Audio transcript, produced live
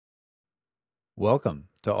Welcome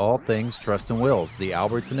to All Things Trust and Wills, the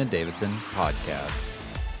Albertson and Davidson podcast.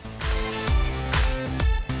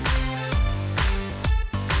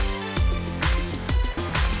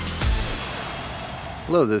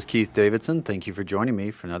 Hello, this is Keith Davidson. Thank you for joining me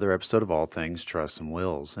for another episode of All Things Trust and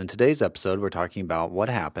Wills. In today's episode, we're talking about what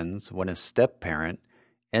happens when a step-parent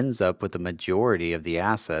ends up with the majority of the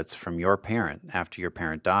assets from your parent after your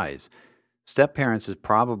parent dies. Step-parents is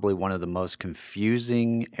probably one of the most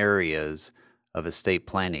confusing areas of estate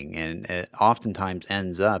planning, and it oftentimes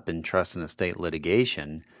ends up in trust and estate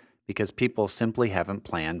litigation because people simply haven't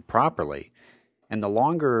planned properly. And the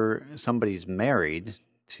longer somebody's married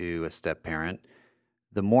to a step-parent,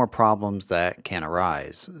 the more problems that can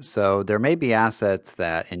arise. So there may be assets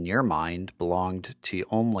that in your mind belonged to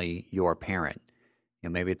only your parent.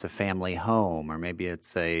 Maybe it's a family home, or maybe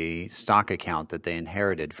it's a stock account that they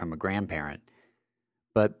inherited from a grandparent.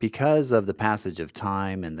 But because of the passage of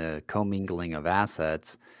time and the commingling of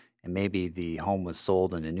assets, and maybe the home was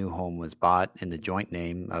sold and a new home was bought in the joint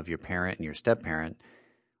name of your parent and your step-parent,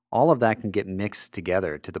 all of that can get mixed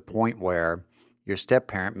together to the point where your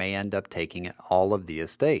step-parent may end up taking all of the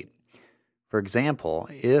estate. For example,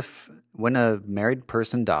 when a married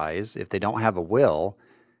person dies, if they don't have a will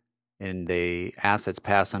and the assets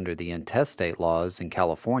pass under the intestate laws in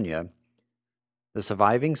California, the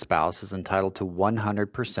surviving spouse is entitled to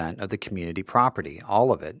 100% of the community property,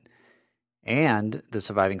 all of it. And the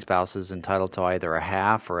surviving spouse is entitled to either a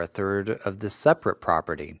half or a third of the separate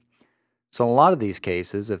property. So in a lot of these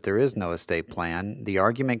cases, if there is no estate plan, the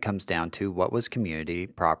argument comes down to what was community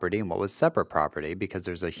property and what was separate property, because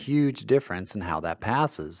there's a huge difference in how that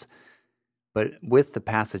passes. But with the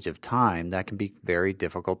passage of time, that can be very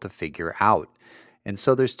difficult to figure out. And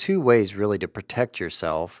so there's two ways really to protect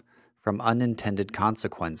yourself from unintended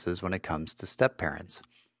consequences when it comes to step-parents.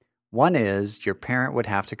 One is your parent would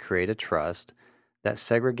have to create a trust that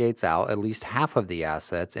segregates out at least half of the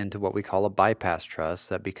assets into what we call a bypass trust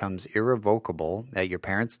that becomes irrevocable at your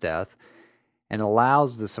parent's death and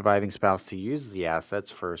allows the surviving spouse to use the assets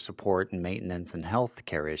for support and maintenance and health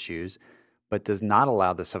care issues, but does not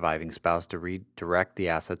allow the surviving spouse to redirect the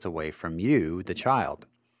assets away from you, the child.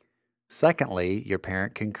 Secondly, your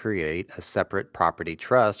parent can create a separate property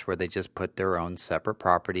trust where they just put their own separate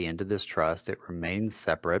property into this trust. It remains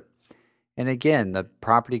separate. And again, the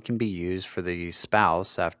property can be used for the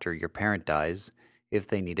spouse after your parent dies if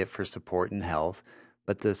they need it for support and health,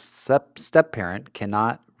 but the step-parent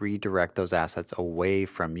cannot redirect those assets away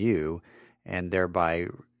from you and thereby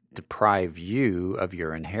deprive you of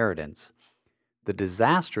your inheritance. The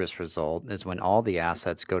disastrous result is when all the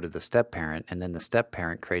assets go to the step-parent and then the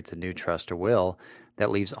step-parent creates a new trust or will that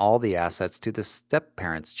leaves all the assets to the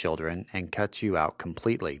step-parent's children and cuts you out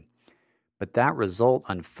completely. But that result,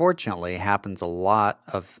 unfortunately, happens a lot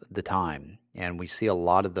of the time, and we see a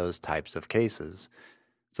lot of those types of cases.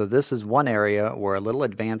 So this is one area where a little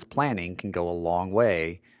advanced planning can go a long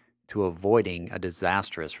way to avoiding a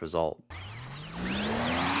disastrous result.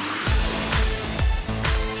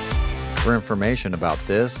 For information about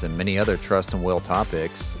this and many other trust and will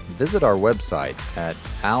topics, visit our website at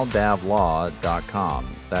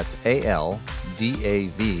aldavlaw.com. That's ALDAV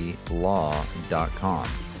law.com.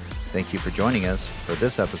 Thank you for joining us for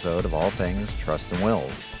this episode of All Things Trust and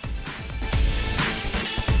Wills.